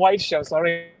black and white show? So I don't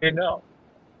even know.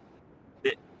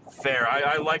 Fair.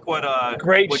 I like what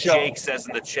Jake says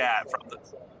in the chat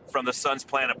from the Suns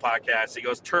Planet podcast. He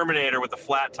goes Terminator with a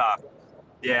flat top.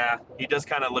 Yeah, he does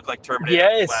kind of look like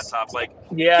Terminator with a flat top. Like,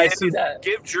 I see that.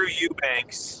 Give Drew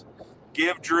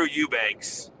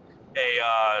Eubanks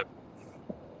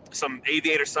some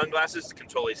aviator sunglasses. Can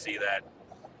totally see that.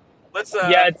 Let's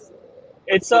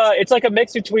it's like a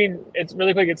mix between, it's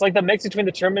really quick, it's like the mix between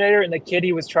the Terminator and the kid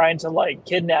he was trying to like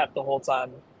kidnap the whole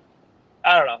time.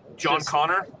 I don't know. John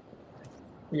Connor?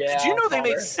 Yeah. Did you know they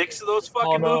made 6 of those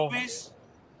fucking movies?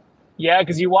 Yeah,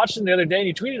 because you watched them the other day and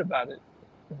you tweeted about it.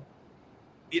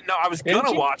 You know, I was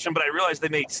gonna watch them, but I realized they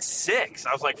made 6.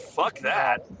 I was like, fuck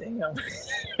that. Damn.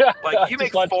 Like, you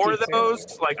make 4 of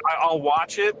those, like, I'll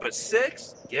watch it, but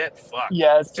 6? Get fucked.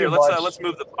 Yeah, it's too much. Let's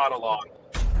move the pot along.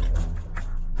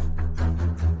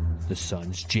 The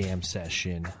Suns Jam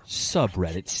Session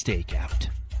subreddit stakeout.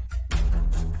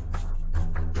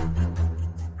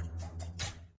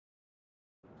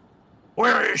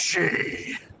 Where is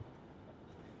she?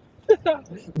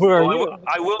 Where are you?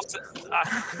 I will say,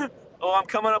 I'm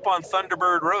coming up on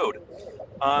Thunderbird Road.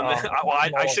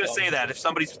 I shouldn't say that. If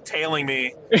somebody's tailing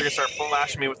me, they're going to start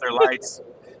flashing me with their lights.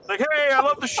 Like, hey, I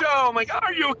love the show. I'm like,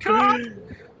 are you a cop?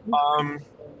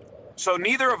 So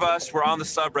neither of us were on the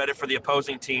subreddit for the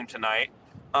opposing team tonight.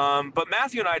 But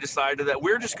Matthew and I decided that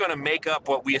we're just going to make up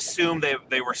what we assumed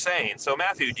they were saying. So,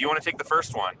 Matthew, do you want to take the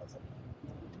first one?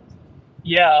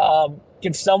 Yeah.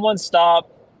 Can someone stop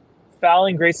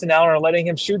fouling Grayson Allen or letting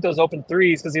him shoot those open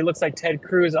threes because he looks like Ted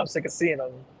Cruz? I'm sick of seeing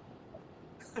him.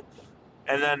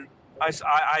 And then I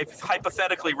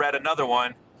hypothetically read another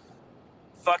one.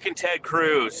 Fucking Ted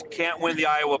Cruz can't win the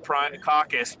Iowa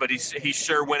caucus, but he's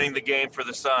sure winning the game for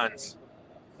the Suns.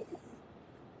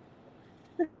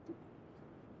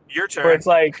 Your turn. Where it's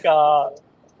like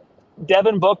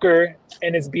Devin Booker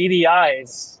and his beady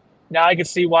eyes. Now I can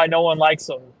see why no one likes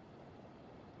him.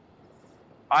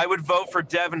 I would vote for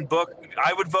Devin Booger,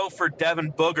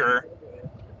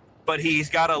 but he's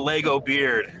got a Lego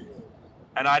beard,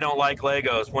 and I don't like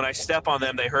Legos. When I step on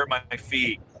them, they hurt my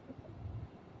feet.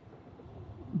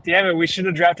 Damn it, we should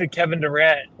have drafted Kevin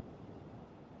Durant.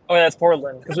 Oh, that's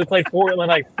Portland, because we played Portland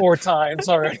like 4 times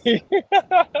already.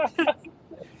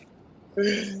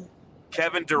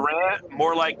 Kevin Durant,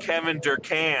 more like Kevin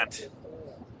Durkant. These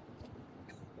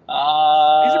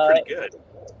are pretty good.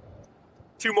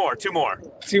 Two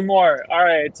more. All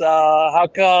right. How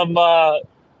come? Fuck.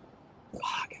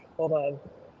 Hold on.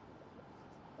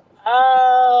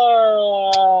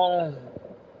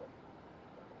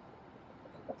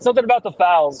 Something about the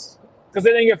fouls because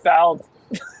they didn't get fouled.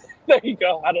 There you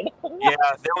go. I don't know. Yeah,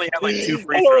 they only had like 2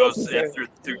 free throws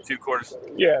through 2 quarters.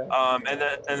 Yeah. And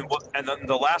then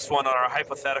the last one on our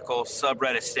hypothetical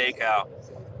subreddit stakeout.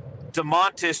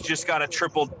 DeMontis just got a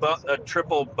triple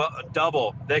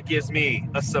double. That gives me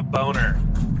a sub-boner.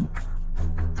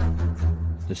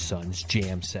 The Suns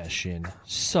Jam Session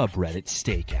subreddit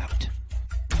stakeout.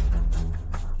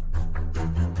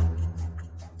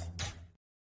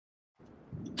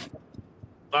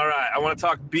 All right, I want to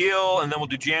talk Beal, and then we'll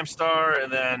do Jamstar,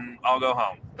 and then I'll go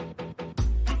home.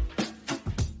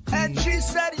 And she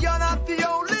said, you're not the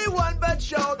only one,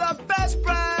 but you're the best,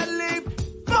 Bradley.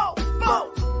 Boom,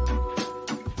 boom.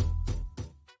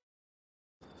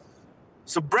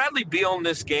 So Bradley Beal in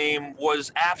this game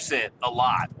was absent a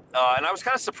lot. And I was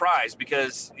kind of surprised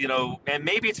because, and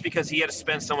maybe it's because he had to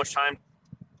spend so much time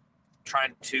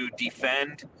trying to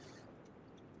defend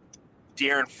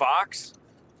De'Aaron Fox,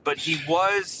 but he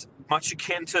was much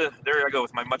akin to, there I go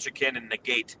with my much akin and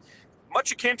negate.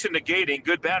 Much akin to negating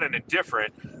good, bad, and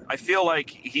indifferent. I feel like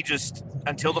he just,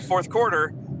 until the fourth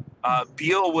quarter,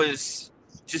 Beal was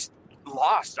just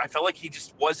lost. I felt like he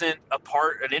just wasn't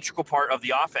an integral part of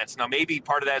the offense. Now, maybe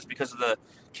part of that is because of the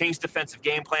Kings' defensive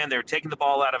game plan. They were taking the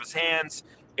ball out of his hands.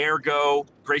 Ergo,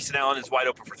 Grayson Allen is wide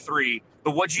open for three.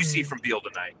 But what did you see from Beal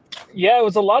tonight? Yeah, it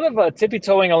was a lot of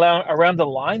tippy-toeing around the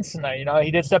lines tonight.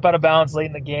 He did step out of bounds late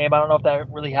in the game. I don't know if that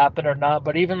really happened or not.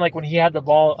 But even like when he had the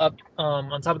ball up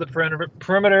on top of the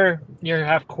perimeter near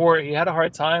half court, he had a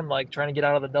hard time like trying to get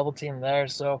out of the double team there.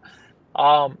 So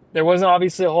there wasn't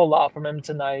obviously a whole lot from him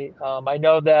tonight. I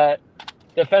know that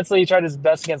defensively he tried his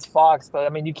best against Fox, but I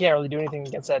mean you can't really do anything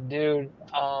against that dude.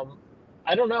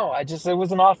 I don't know. It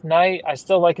was an off night. I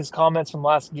still like his comments from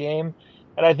last game.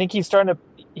 And I think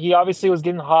he obviously was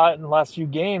getting hot in the last few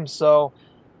games. So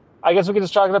I guess we could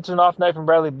just chalk it up to an off night from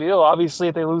Bradley Beal. Obviously,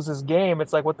 if they lose this game,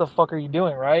 it's like, what the fuck are you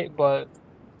doing, right? But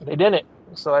they didn't.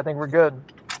 So I think we're good.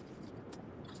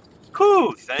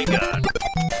 Whew, thank God.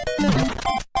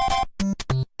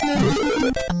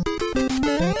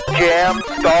 Jam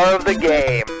star of the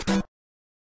game.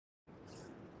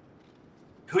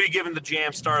 Who are you giving the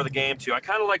jam star of the game to? I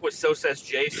kind of like what So Says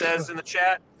Jay says in the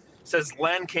chat. Says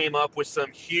Len came up with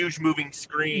some huge moving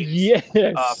screens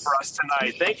for us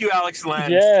tonight. Thank you, Alex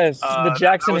Len. Yes, the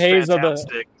Jackson Hayes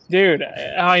fantastic. Of the dude.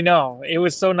 I know, it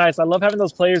was so nice. I love having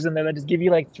those players in there that just give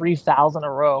you like 3 fouls in a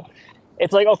row.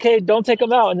 It's like, okay, don't take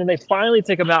them out, and then they finally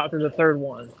take them out after the third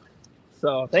one.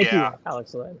 So thank you,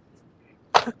 Alex Len.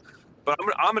 But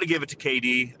I'm going to give it to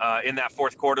KD in that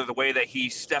fourth quarter. The way that he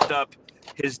stepped up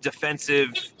his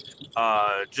defensive,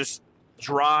 just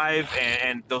drive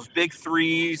and those big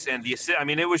threes and the assist. I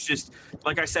mean, it was just,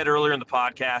 like I said earlier in the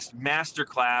podcast,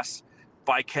 masterclass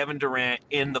by Kevin Durant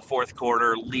in the fourth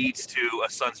quarter leads to a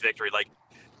Suns victory. Like,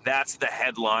 that's the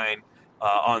headline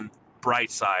on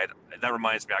Brightside. That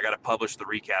reminds me, I got to publish the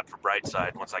recap for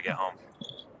Brightside once I get home.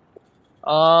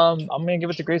 I'm going to give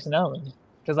it to Grayson Allen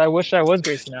because I wish I was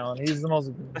Grayson Allen. He's the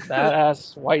most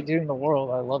badass white dude in the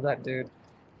world. I love that dude.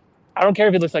 I don't care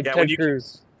if he looks like Ted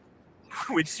Cruz.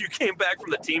 When you came back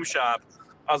from the team shop,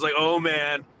 I was like, oh,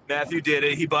 man, Matthew did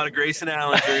it. He bought a Grayson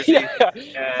Allen jersey.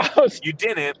 You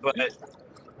didn't, but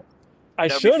I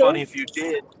should have. Be funny if you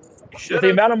did. With the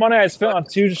amount of money I spent on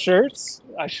 2 shirts,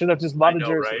 I should have just bought a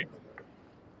jersey. Right?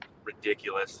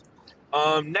 Ridiculous.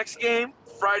 Next game,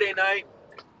 Friday night,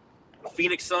 the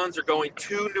Phoenix Suns are going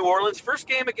to New Orleans. First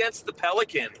game against the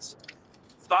Pelicans.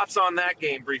 Thoughts on that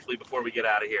game briefly before we get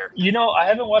out of here? I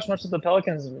haven't watched much of the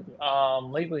Pelicans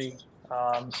lately,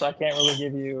 so I can't really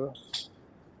give you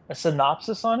a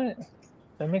synopsis on it.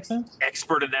 That makes sense?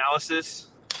 Expert analysis.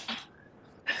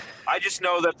 I just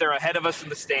know that they're ahead of us in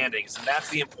the standings, and that's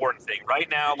the important thing. Right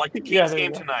now, like the Kings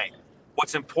game tonight,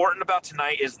 what's important about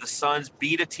tonight is the Suns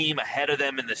beat a team ahead of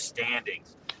them in the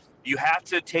standings. You have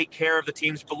to take care of the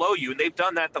teams below you, and they've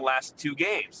done that the last 2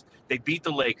 games. They beat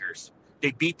the Lakers.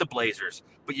 They beat the Blazers.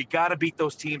 But you got to beat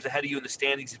those teams ahead of you in the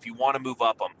standings if you want to move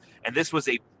up them. And this was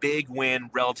a big win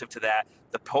relative to that.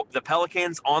 The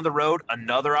Pelicans on the road,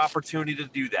 another opportunity to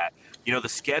do that. The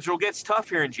schedule gets tough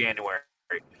here in January.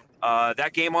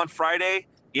 That game on Friday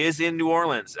is in New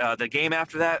Orleans. The game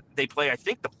after that, they play, I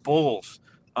think, the Bulls.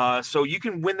 So you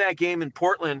can win that game in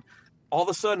Portland. All of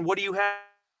a sudden, what do you have?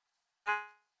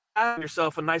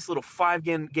 Yourself a nice little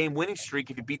 5-game winning streak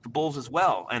if you beat the Bulls as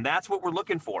well. And that's what we're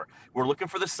looking for. We're looking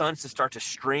for the Suns to start to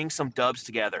string some dubs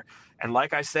together. And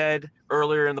like I said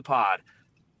earlier in the pod,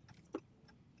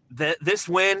 this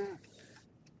win,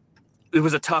 it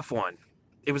was a tough one.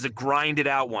 It was a grinded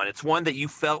out one. It's one that you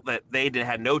felt that they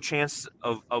had no chance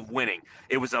of winning.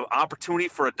 It was an opportunity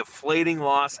for a deflating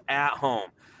loss at home.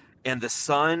 And the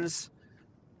Suns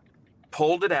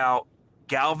pulled it out,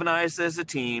 galvanized as a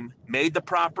team, made the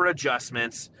proper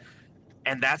adjustments,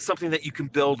 and that's something that you can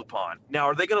build upon. Now,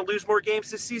 are they going to lose more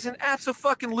games this season?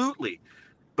 Absolutely.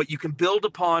 But you can build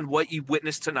upon what you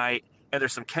witnessed tonight, and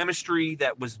there's some chemistry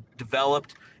that was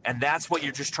developed, and that's what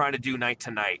you're just trying to do night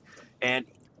to night. And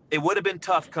it would have been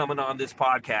tough coming on this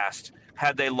podcast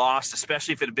had they lost,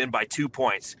 especially if it had been by 2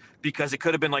 points, because it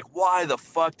could have been like, why the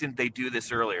fuck didn't they do this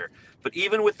earlier? But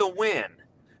even with the win,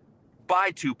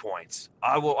 by 2 points,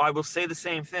 I will say the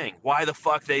same thing. Why the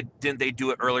fuck didn't they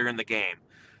do it earlier in the game?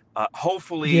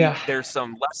 Hopefully there's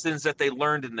some lessons that they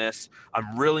learned in this.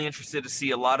 I'm really interested to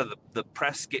see a lot of the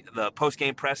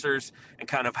post-game pressers and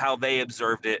kind of how they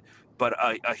observed it. but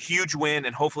a huge win,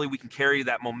 and hopefully we can carry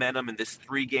that momentum and this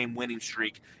 3-game winning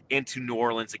streak into New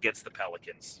Orleans against the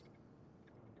Pelicans.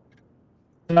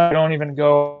 I don't even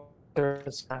go there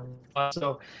this time.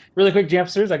 So really quick,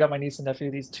 Jamsters, I got my niece and nephew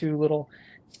these 2 little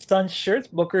Suns shirts,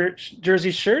 Booker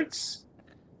jersey shirts,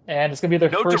 and it's gonna be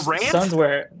their first Durant? Suns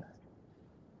wear.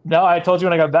 No, I told you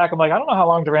when I got back, I'm like, I don't know how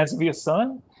long Durant's gonna be a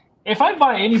Sun. If I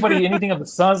buy anybody anything of the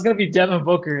Suns, it's gonna be Devin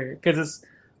Booker, because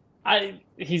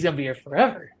he's gonna be here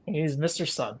forever. He's Mr.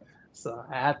 Sun, so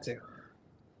I had to.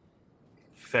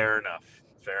 Fair enough.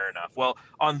 Well,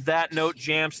 on that note,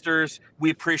 Jamsters, we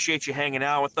appreciate you hanging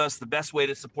out with us. The best way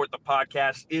to support the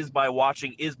podcast is by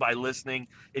watching, is by listening.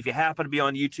 If you happen to be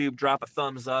on YouTube, drop a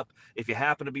thumbs up. If you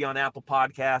happen to be on Apple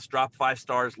Podcasts, drop 5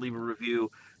 stars, leave a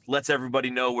review. Lets everybody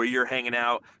know where you're hanging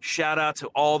out. Shout out to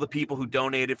all the people who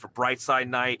donated for Brightside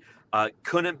Night.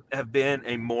 Couldn't have been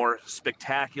a more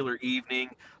spectacular evening.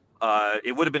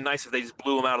 It would have been nice if they just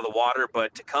blew them out of the water,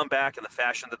 but to come back in the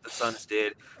fashion that the Suns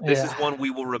did, this is one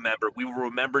we will remember. We will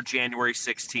remember January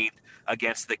 16th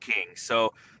against the Kings.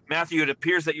 So, Matthew, it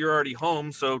appears that you're already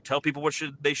home, so tell people what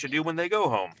they should do when they go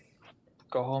home.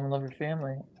 Go home and love your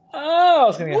family. Oh,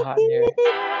 it's going to get hot in here.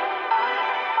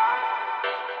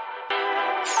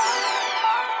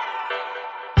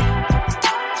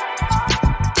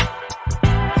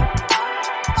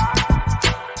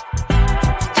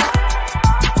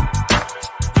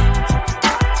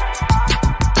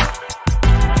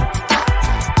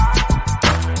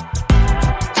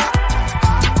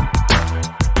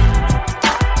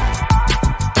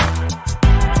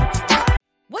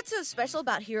 What's so special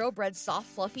about Hero Bread's soft,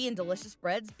 fluffy, and delicious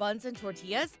breads, buns, and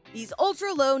tortillas? These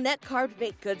ultra-low net-carb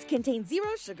baked goods contain 0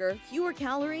 sugar, fewer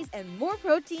calories, and more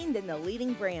protein than the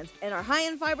leading brands, and are high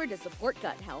in fiber to support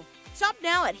gut health. Shop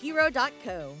now at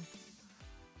Hero.co.